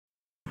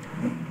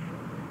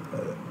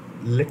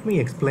Let me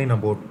explain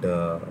about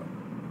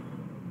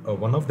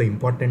one of the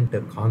important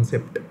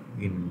concept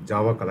in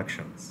Java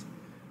collections,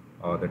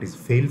 that is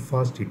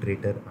fail-fast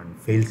iterator and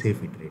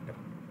fail-safe iterator.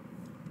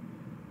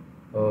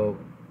 Uh,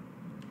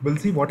 we'll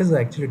see what is the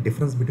actual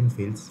difference between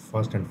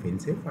fail-fast and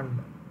fail-safe,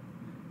 and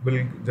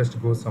we'll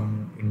just go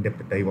some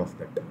in-depth dive of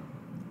that.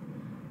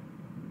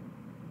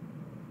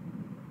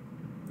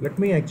 Let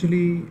me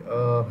actually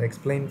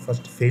explain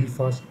first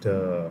fail-fast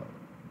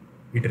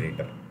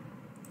iterator.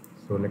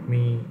 So let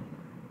me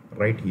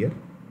write here.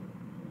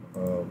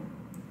 Uh,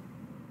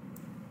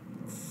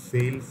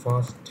 fail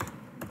fast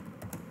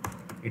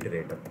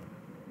iterator.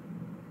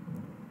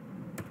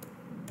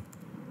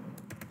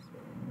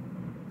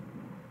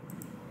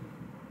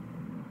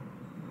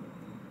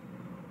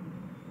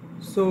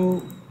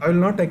 So I will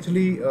not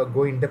actually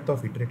go in depth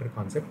of iterator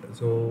concept.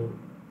 So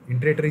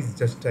iterator is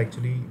just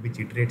actually which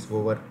iterates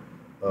over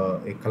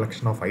a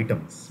collection of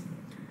items.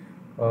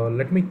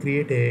 Let me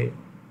create a,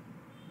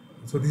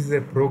 so this is a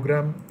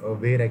program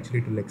where actually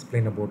it will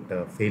explain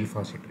about fail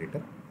fast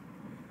iterator.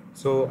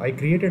 So I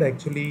created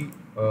actually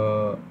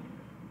a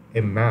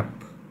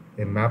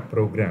map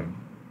program.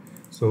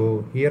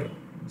 So here,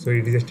 so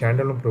it is a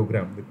standalone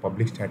program with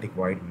public static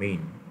void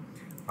main,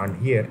 and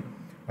here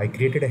I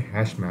created a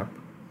hash map.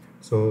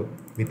 So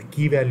with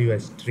key value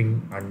as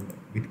string and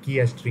with key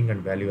as string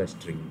and value as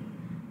string,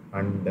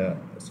 and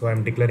so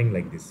I'm declaring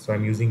like this. So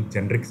I'm using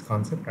generics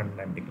concept and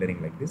I'm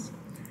declaring like this.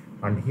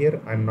 And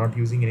here I'm not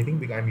using anything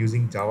because I'm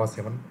using Java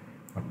 7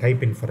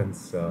 type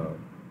inference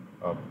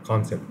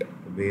concept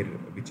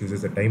which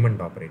uses a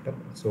diamond operator.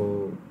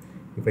 So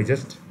if I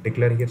just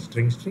declare here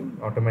string,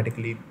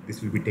 automatically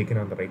this will be taken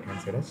on the right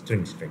hand side as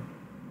string.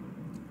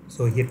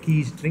 So here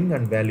key is string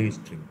and value is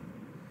string.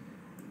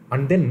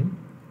 And then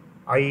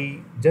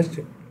I just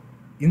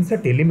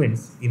insert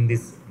elements in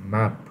this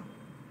map.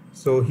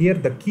 So here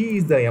the key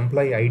is the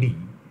employee ID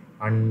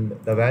and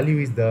the value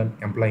is the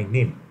employee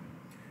name.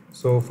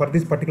 So for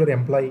this particular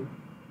employee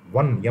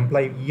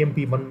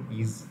EMP1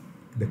 is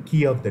the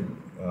key of the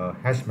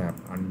hash map,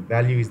 and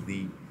value is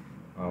the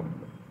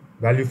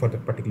value for the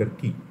particular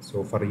key.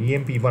 So for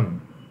EMP1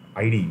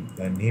 ID,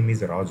 the name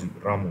is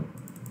Ramu.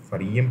 For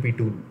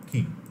EMP2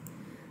 key,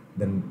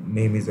 the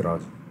name is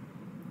Raju.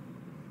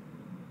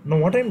 Now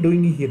what I'm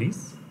doing here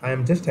is I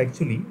am just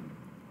actually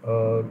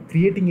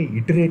creating a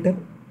iterator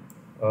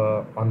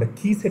on the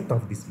key set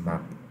of this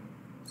map.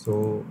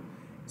 So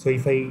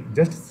if I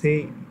just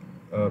say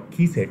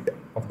key set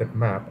of that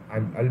map,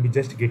 I'll be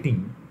just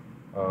getting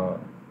a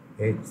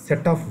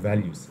set of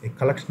values, a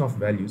collection of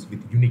values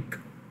with unique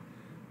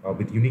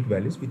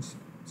values, which,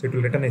 so it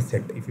will return a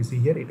set. If you see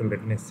here, it will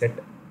return a set,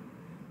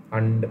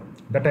 and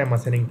that I am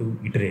assigning to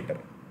iterator.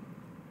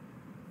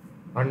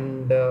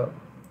 And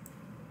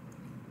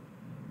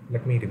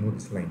let me remove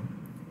this line.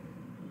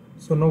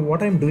 So now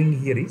what I'm doing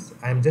here is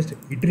I am just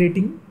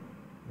iterating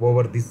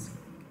over this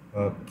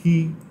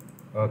key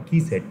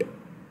set,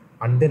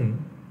 and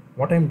then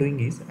what I'm doing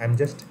is I'm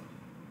just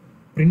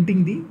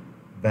printing the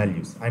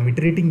values. I'm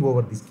iterating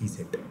over this key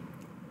set.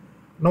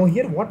 Now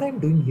here what I'm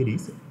doing here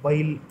is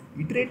while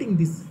iterating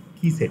this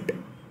key set,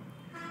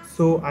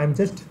 so I'm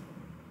just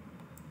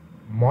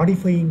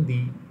modifying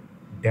the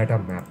data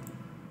map.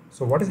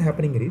 So what is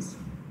happening here is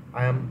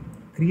I am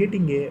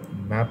creating a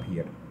map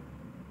here.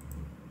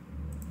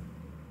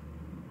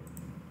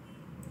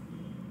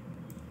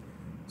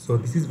 So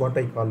this is what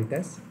I call it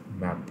as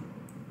map,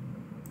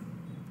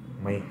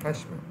 my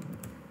hash map.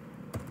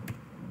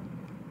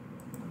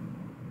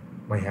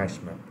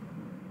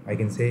 I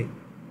can say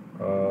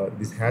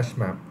this hash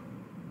map,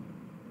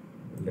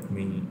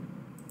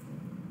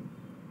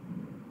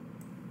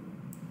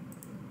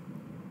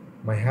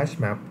 my hash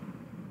map,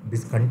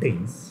 this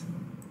contains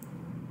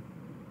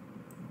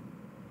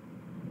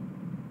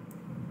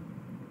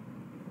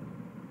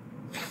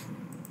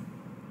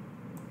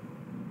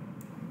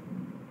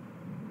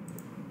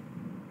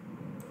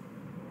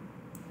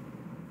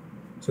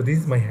so this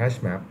is my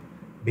hash map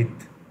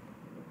with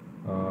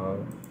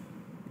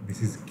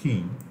this is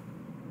key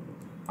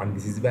and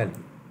this is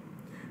value.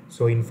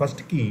 So in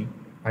first key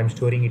I'm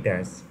storing it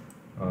as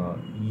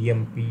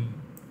EMP1.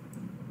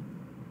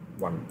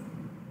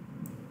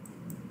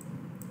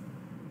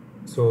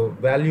 So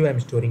value I'm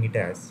storing it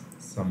as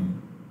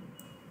some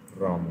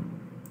ROM.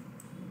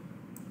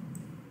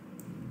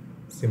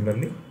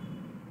 Similarly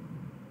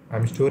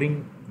I'm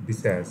storing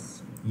this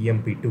as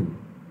EMP2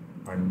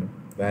 and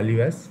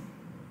value as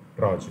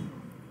Raju.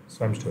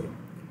 So I'm storing.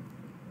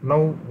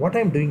 Now what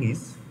I'm doing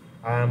is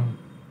I am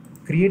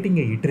creating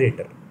a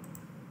iterator.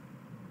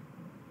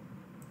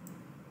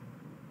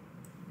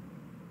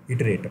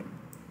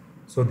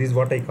 So this is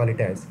what I call it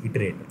as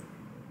iterator.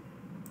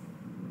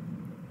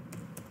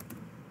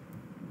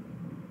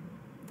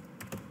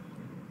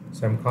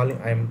 So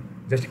I'm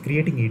just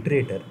creating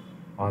iterator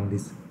on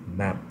this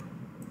map.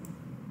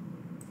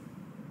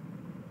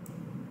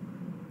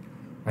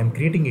 I'm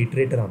creating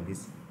iterator on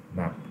this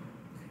map.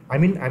 I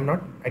mean, I'm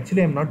not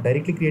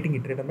directly creating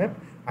iterator map.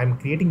 I'm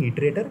creating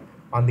iterator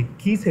on the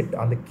key set,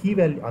 on the key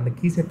value, on the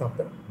key set of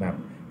the map.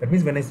 That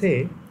means when I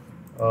say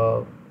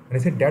when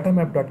I say data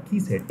map dot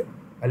key set,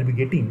 I'll be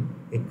getting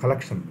a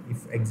collection.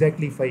 If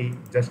I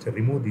just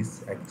remove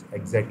this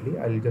exactly,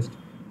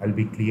 I'll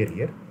be clear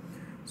here.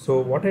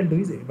 So what I'll do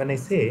is when I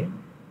say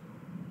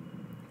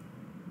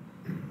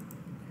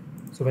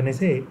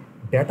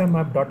data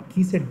map dot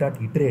key set dot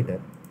iterator,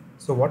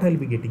 so what I'll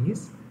be getting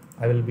is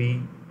I will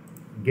be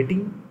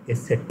getting a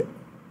set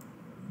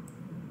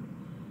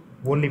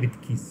only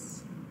with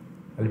keys.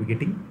 I'll be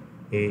getting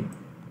a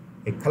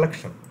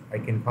collection. I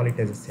can call it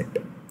as a set.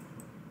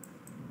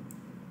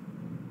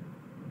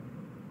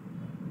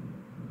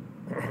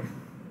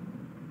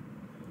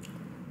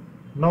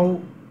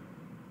 Now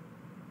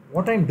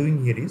what I'm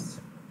doing here is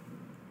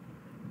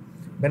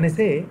when I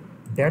say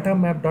data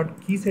map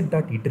dot key set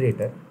dot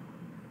iterator,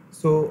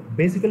 so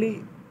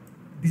basically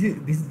this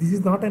is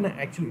not an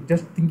actually,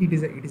 just think it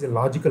is a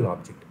logical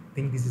object.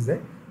 Think this is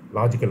a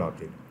logical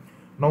object.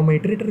 Now my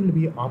iterator will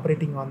be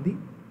operating on the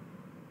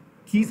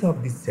keys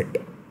of this set.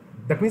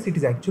 That means it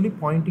is actually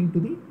pointing to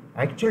the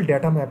actual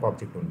data map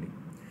object only.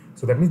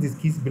 So that means this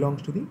keys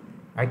belongs to the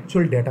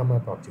actual data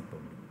map object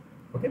only.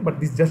 Okay, but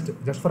this just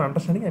for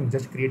understanding, I'm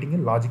just creating a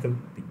logical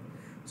thing.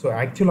 So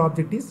actual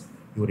object is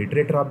your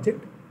iterator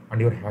object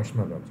and your hash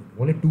map object.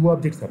 Only two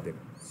objects are there.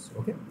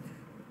 Okay,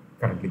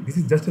 currently this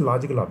is just a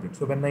logical object.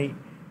 So when I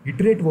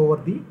iterate over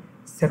the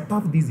set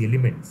of these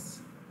elements,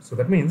 so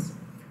that means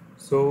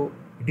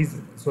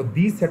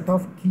these set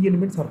of key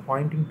elements are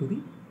pointing to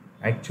the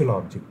actual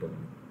object only.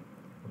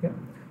 Okay.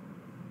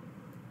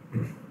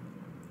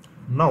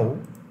 Now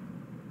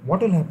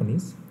what will happen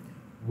is,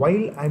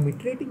 while I'm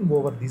iterating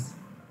over this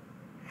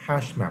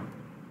hash map,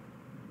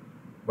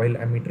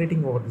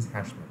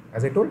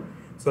 as I told,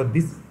 so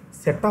this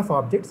set of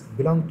objects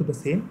belong to the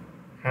same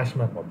hash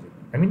map object.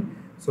 I mean,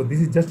 so this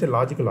is just a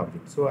logical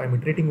object. So I'm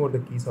iterating over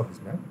the keys of this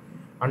map,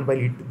 and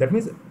that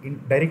means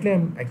directly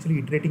I'm actually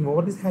iterating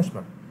over this hash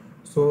map.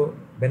 So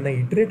when I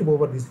iterate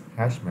over this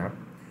hash map,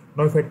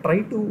 now if I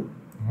try to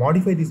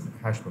modify this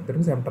hash map, that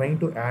means I'm trying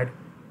to add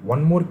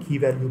one more key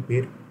value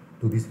pair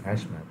to this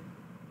hash map.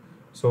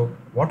 So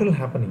what will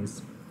happen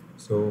is,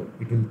 so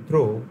it will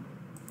throw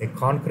a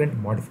concurrent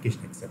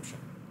modification exception.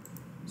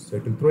 So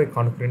let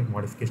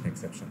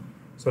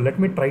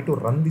me try to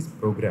run this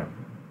program.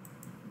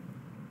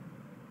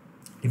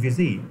 If you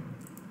see,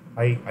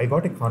 I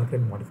got a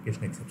concurrent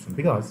modification exception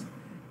because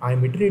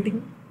I'm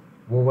iterating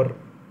over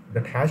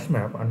that hash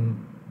map, and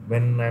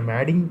when I'm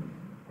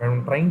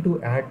trying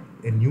to add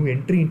a new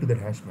entry into the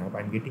hash map,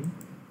 I'm getting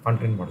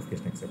concurrent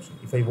modification exception.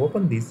 If I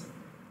open this,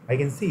 I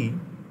can see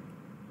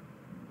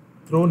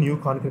throw new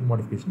concurrent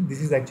modification.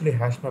 This is actually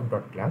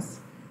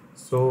hashmap.class.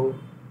 So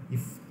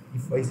if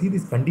I see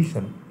this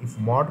condition, if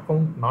mod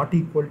count not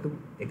equal to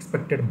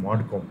expected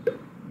mod count,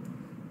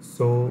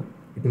 so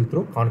it will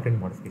throw concurrent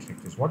modification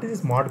exception. What is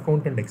this mod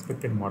count and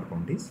expected mod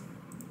count is?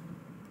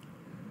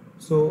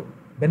 So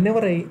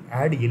whenever I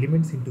add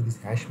elements into this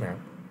hash map,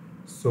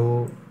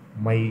 so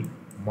my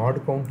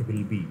mod count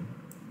will be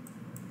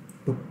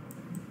 2.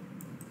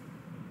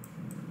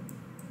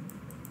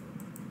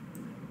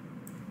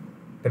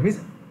 That means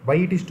why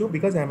it is 2?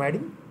 Because I am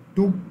adding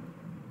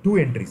two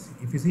entries.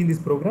 If you see in this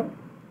program,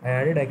 I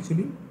added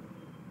actually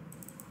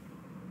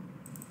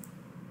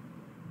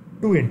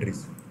 2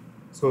 entries.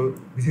 So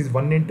this is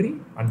 1 entry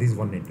and this is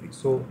 1 entry.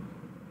 So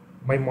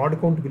my mod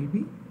count will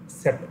be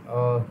set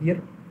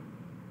here.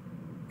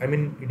 I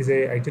mean, it is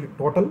actually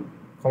total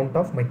count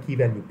of my key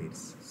value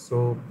pairs.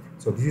 So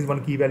this is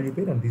 1 key value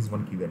pair and this is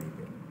 1 key value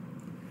pair.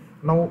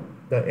 Now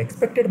the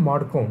expected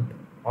mod count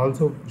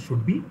also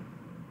should be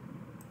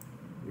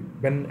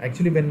when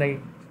the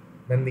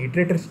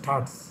iterator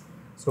starts.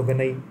 So when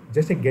I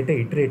just get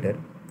a iterator,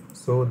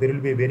 so there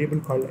will be a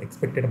variable called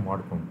expected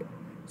mod count.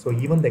 So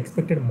even the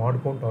expected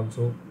mod count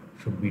also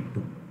should be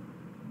 2.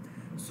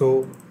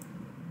 So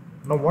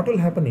now what will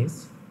happen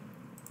is,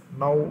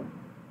 now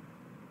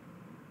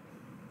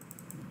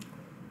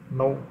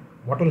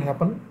what will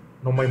happen,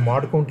 now my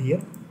mod count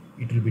here,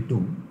 it will be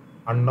 2,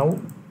 and now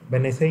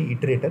when I say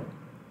iterator,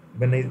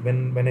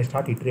 when I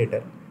start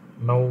iterator,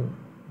 now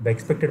the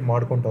expected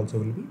mod count also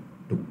will be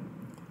 2.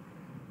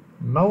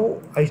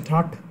 Now I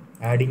start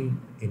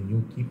adding a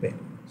new key pair.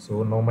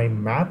 So now my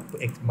map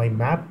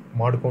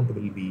mod count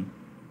will be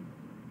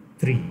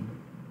 3,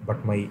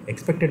 but my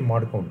expected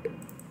mod count,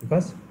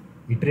 because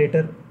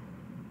iterator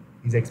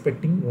is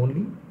expecting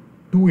only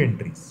 2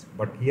 entries,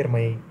 but here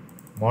my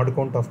mod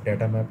count of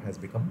data map has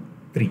become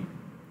 3.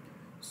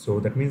 So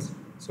that means,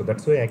 so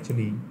that's why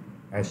actually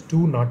as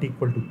 2 not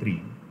equal to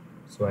 3,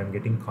 so I'm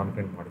getting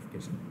concurrent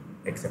modification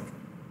exception.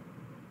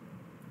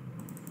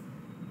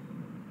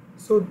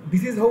 So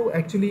this is how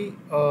actually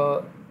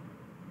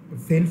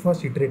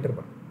failfast iterator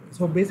works.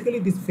 So basically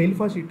this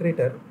failfast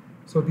iterator,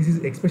 so this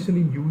is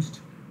especially used,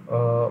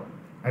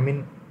 I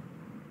mean,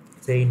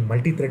 say in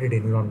multi-threaded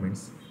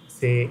environments.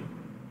 Say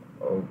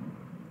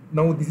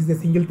now this is a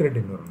single thread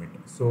environment.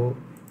 So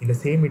in the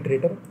same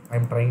iterator, I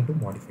am trying to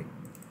modify.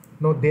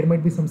 Now there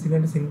might be some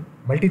scenarios in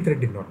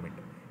multi-thread environment.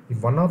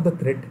 If one of the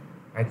thread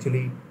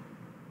actually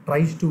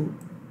tries to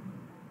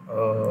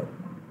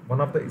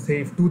one of the, say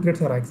if two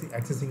threads are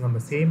accessing on the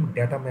same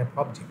data map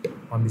object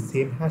on the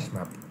same hash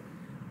map,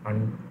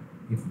 and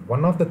if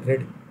one of the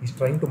thread is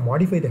trying to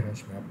modify the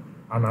hash map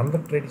and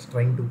another thread is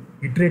trying to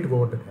iterate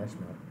over the hash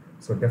map,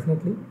 so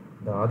definitely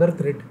the other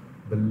thread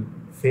will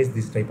face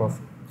this type of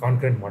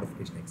concurrent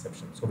modification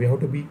exception. So we have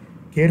to be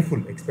careful,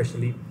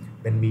 especially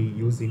when we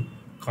using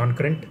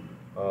concurrent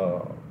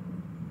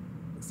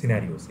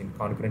scenarios in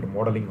concurrent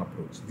modeling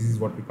approach. This is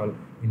what we call,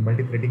 in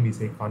multi-threading we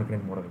say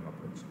concurrent modeling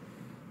approach.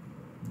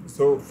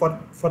 So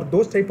for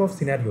those type of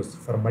scenarios,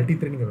 for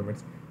multi-threading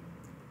environments,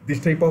 this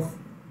type of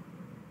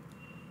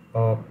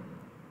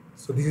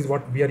so this is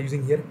what we are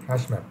using here,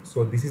 hash map.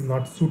 So this is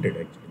not suited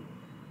actually.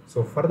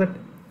 So for that,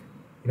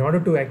 in order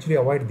to actually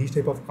avoid these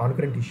type of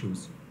concurrent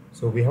issues,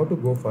 so we have to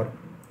go for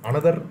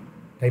another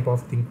type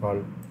of thing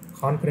called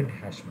concurrent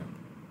hash map.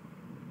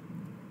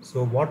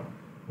 So what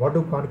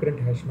do concurrent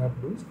hash map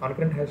do?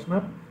 Concurrent hash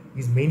map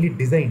is mainly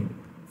designed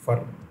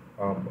for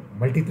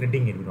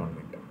multi-threading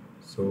environment.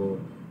 So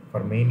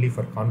mainly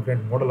for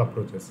concurrent model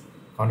approaches,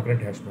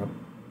 concurrent hash map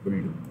will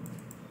do.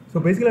 So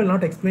basically, I will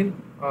not explain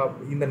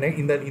in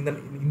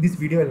this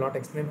video. I will not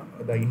explain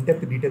the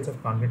in-depth details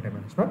of concurrent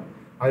hash map.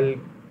 I will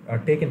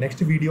take a next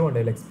video and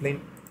I will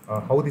explain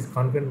how this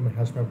concurrent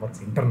hash map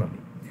works internally.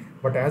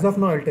 But as of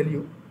now, I will tell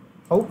you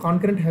how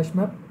concurrent hash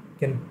map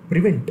can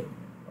prevent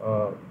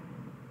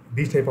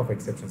these type of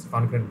exceptions,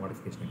 concurrent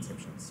modification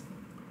exceptions.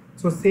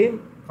 So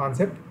same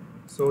concept.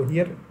 So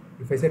here,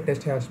 if I say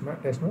test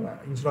map,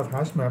 instead of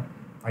hash map,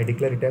 I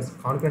declare it as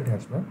concurrent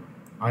hash map.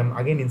 I am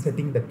again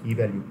inserting the key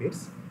value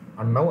pairs,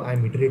 and now I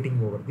am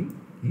iterating over the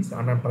keys,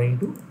 and I am trying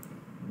to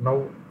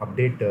now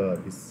update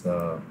this.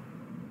 And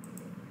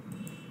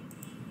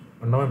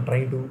now I am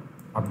trying to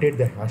update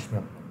the hash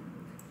map.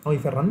 Now,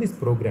 if I run this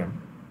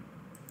program,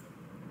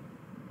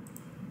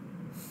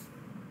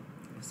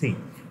 see,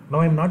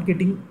 now I am not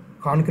getting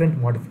concurrent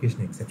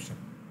modification exception.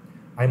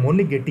 I am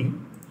only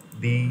getting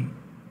the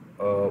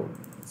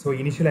so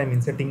initially I am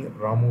inserting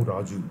Ramu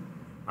Raju,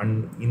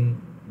 and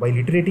while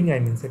iterating I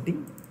am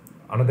inserting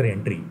another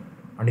entry,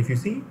 and if you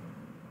see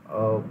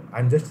I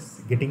am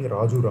just getting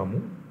Raju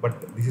Ramu, but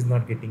this is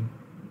not getting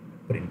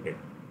printed.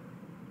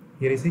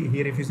 Here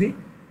if you see,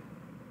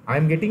 I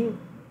am getting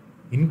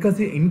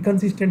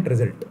inconsistent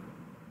result,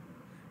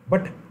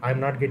 but I am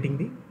not getting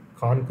the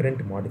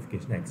concurrent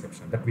modification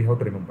exception. That we have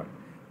to remember.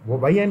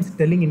 Why I am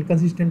telling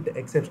inconsistent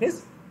exception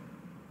is,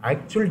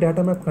 actual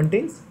data map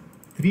contains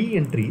 3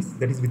 entries,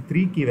 that is with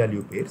 3 key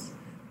value pairs,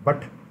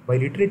 but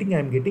while iterating I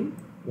am getting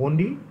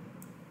only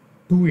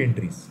 2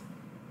 entries.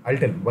 I'll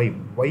tell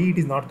why it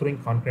is not throwing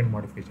concurrent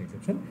modification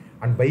exception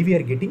and why we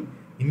are getting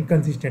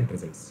inconsistent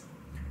results.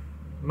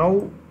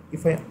 Now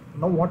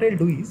what I'll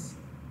do is,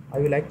 I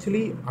will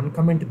actually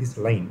uncomment this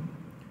line,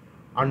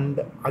 and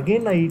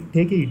again I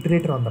take a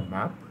iterator on the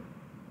map.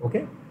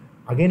 Okay,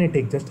 again I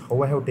take just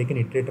how I have taken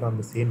iterator on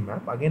the same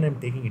map. Again I am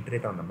taking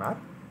iterator on the map,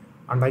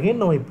 and again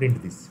now I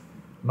print this.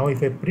 Now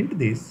if I print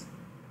this,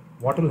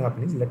 what will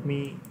happen is, let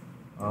me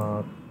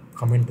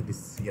comment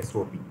this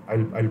SOP.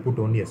 I'll put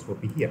only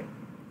SOP here.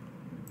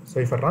 So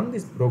if I run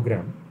this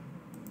program,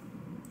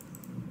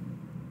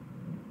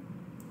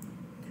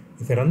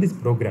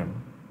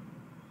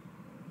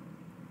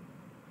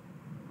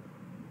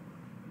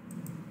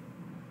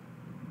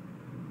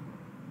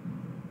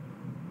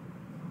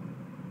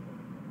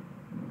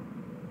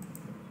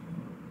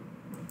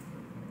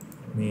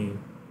 me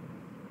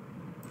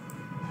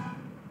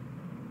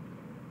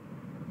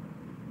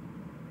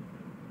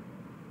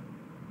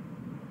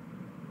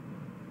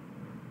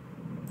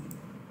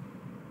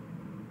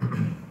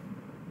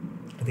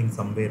I think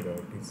somewhere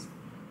it is.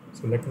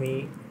 So let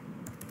me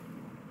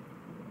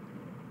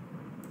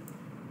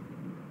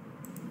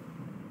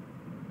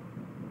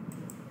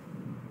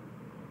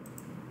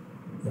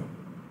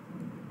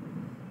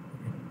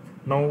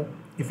now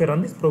if I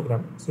run this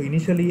program, so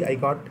initially I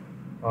got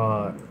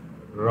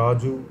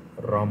Raju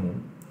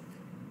Ramu,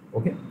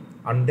 okay,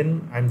 and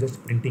then I'm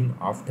just printing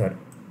after,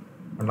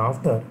 and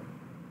after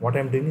what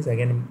I'm doing is,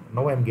 again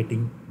now I'm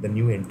getting the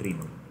new entry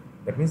now.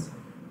 That means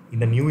in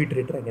the new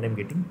iterator again I'm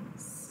getting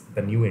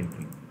the new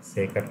entry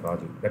Sekhar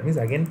Raju. That means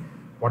again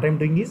what I'm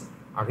doing is,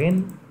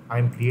 again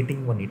I'm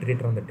creating one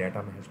iterator on the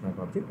data hash map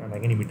object, and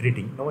again I'm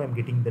iterating. Now I'm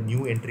getting the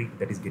new entry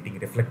that is getting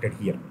reflected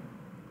here.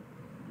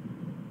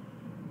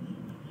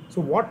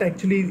 So what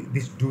actually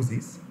this does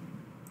is,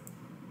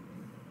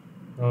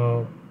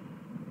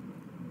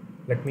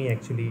 let me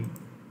actually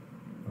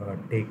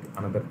take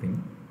another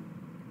thing.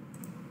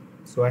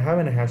 So I have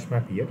a hash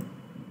map here.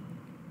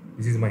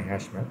 This is my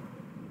hash map.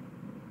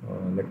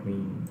 Let me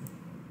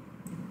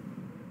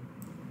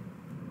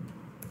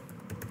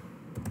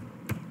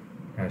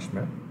hash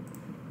map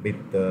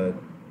with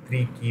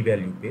 3 key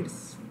value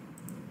pairs,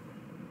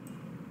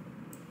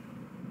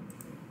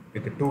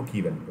 with the 2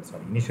 key value pairs.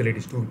 Sorry, initially it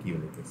is 2 key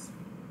value pairs.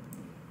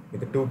 With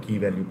the 2 key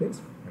value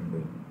pairs I'm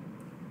doing.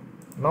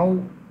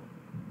 Now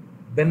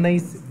when I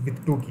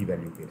with 2 key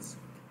value pairs.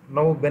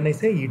 Now when I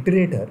say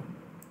iterator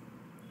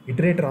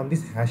on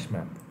this hash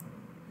map,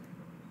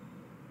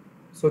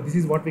 so this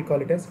is what we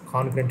call it as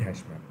concurrent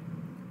hash map.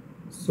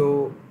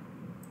 So,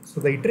 so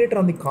the iterator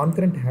on the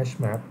concurrent hash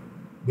map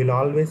will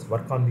always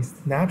work on the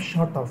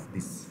snapshot of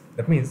this.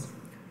 That means,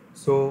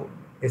 so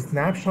a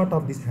snapshot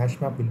of this hash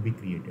map will be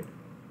created.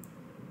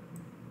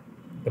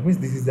 That means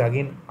this is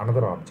again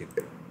another object.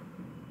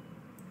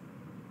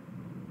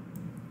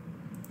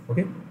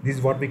 Okay, this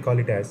is what we call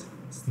it as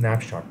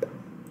snapshot.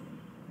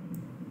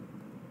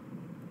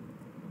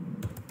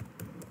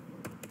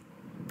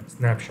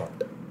 Snapshot.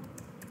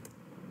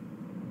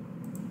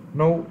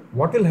 Now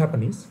what will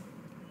happen is,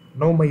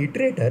 now my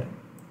iterator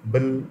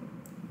will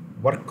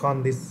work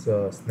on this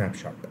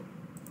snapshot.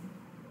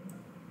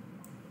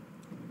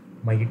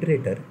 My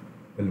iterator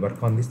will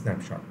work on this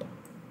snapshot.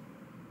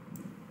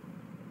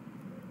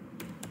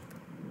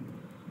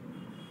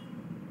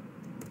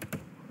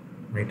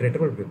 My iterator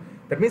will,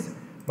 that means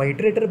my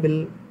iterator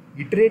will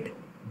iterate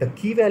the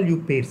key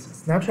value pairs.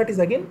 Snapshot is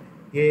again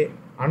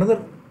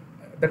another,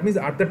 that means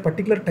at that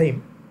particular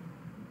time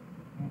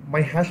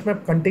my hash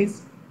map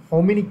contains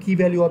how many key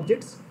value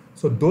objects.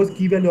 So those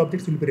key value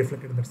objects will be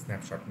reflected in that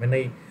snapshot. When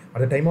at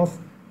the time of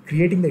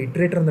creating the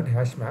iterator on that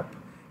hash map,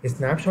 a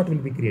snapshot will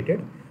be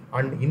created,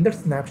 and in that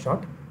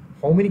snapshot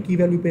how many key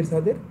value pairs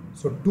are there?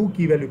 So 2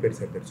 key value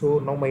pairs are there. So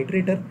now my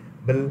iterator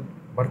will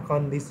work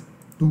on these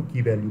 2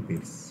 key value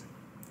pairs.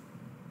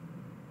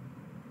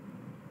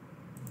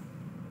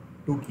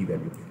 2 key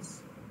value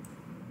pairs.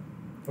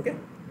 Okay.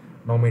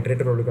 Now my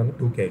iterator will work on the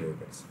 2 key value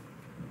pairs.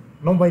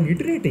 Now while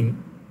iterating,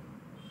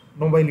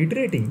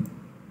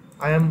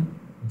 I am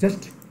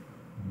just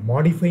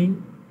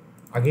modifying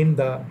again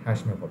the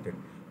hash map object.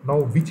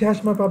 Now which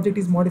hash map object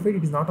is modified?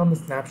 It is not on the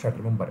snapshot,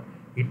 remember.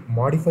 It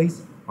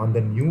modifies on the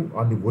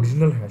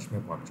original hash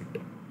map object.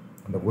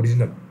 On the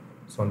original.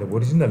 So on the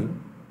original,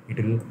 it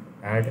will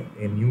add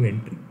a new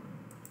entry.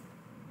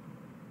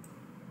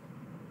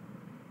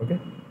 Okay.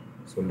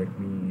 So let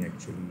me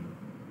actually,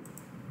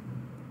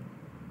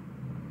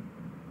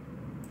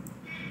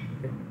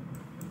 okay.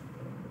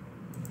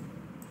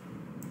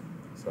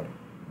 Sorry.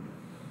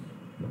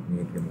 Let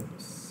me remove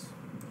this.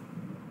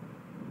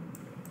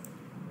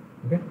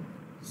 Okay.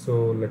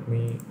 So let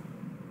me,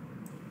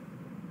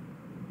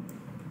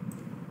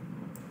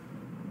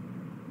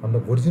 on the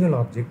original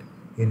object,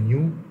 a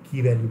new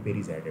key value pair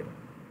is added.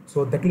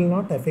 So that will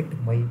not affect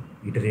my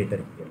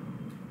iterator here.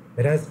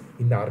 Whereas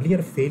in the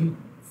earlier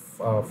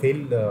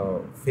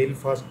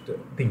failfast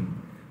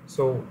thing,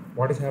 so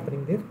what is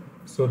happening there?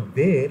 So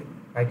there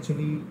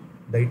actually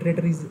the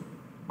iterator is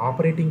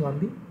operating on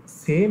the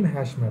same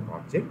hash map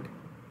object,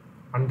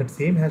 and that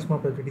same hash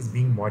map object is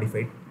being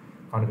modified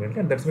concurrently,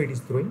 and that's why it is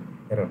throwing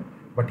error.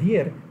 But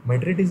here my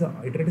iterator is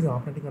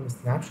operating on the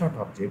snapshot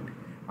object,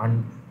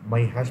 and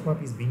my hash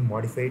map is being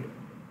modified.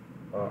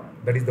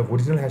 That is, the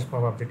original hash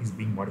map object is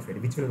being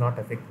modified, which will not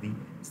affect the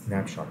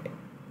snapshot.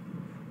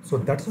 So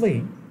that's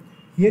why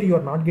here you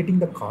are not getting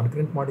the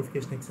concurrent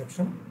modification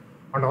exception,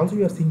 and also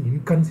you are seeing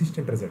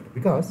inconsistent result,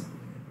 because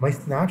my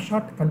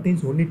snapshot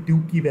contains only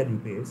 2 key value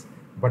pairs,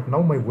 but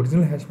now my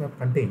original hash map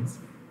contains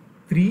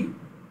 3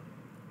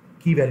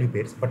 key value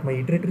pairs, but my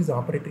iterator is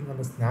operating on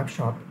the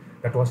snapshot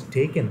that was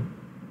taken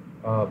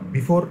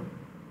before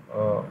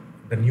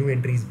the new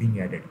entry is being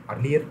added.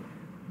 Earlier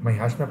my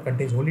hash map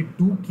contains only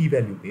 2 key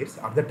value pairs.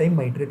 At the time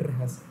my iterator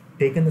has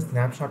taken the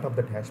snapshot of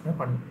that hash map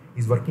and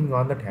is working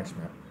on that hash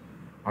map.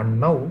 And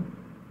now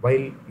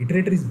while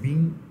iterator is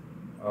being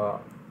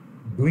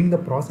doing the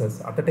process,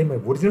 at the time my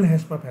original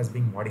hash map has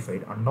been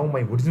modified, and now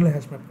my original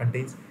hash map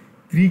contains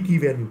 3 key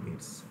value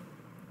pairs.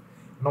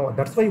 Now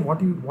that's why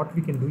what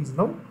we can do is,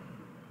 now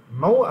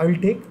I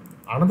will take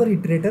another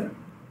iterator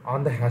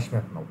on the hash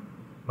map.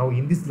 Now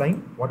in this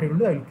line, what I will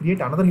do, I will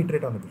create another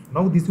iterator on the hash.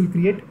 Now this will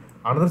create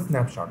another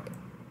snapshot.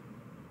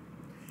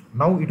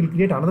 Now it will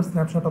create another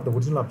snapshot of the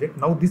original object.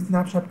 Now this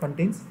snapshot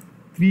contains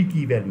 3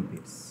 key value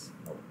pairs.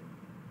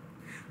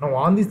 Now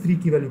on these 3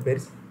 key value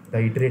pairs, the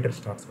iterator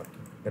starts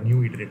working. The new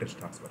iterator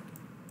starts working.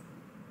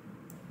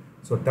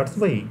 So that's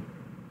why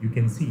you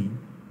can see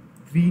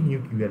 3 new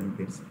key value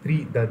pairs.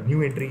 The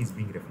new entry is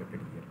being reflected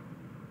here.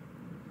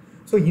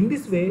 So in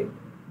this way,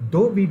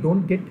 though we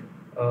don't get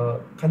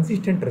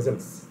consistent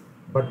results,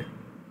 but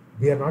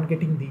we are not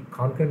getting the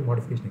concurrent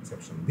modification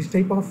exception. This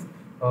type of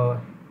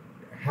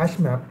hash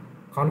map,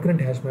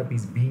 concurrent hash map,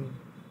 is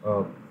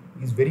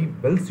very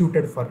well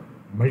suited for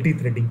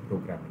multi-threading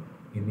programming.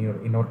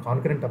 In our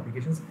concurrent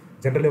applications,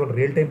 generally our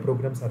real-time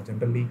programs are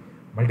generally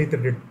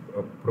multi-threaded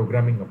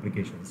programming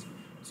applications.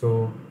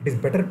 So it is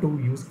better to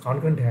use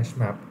concurrent hash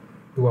map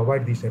to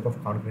avoid these type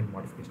of concurrent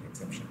modification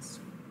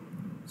exceptions.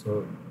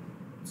 So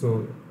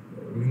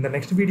in the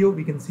next video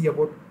we can see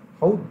about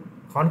how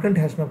concurrent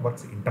hash map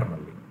works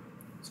internally.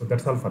 So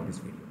that's all for this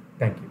video.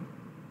 Thank you.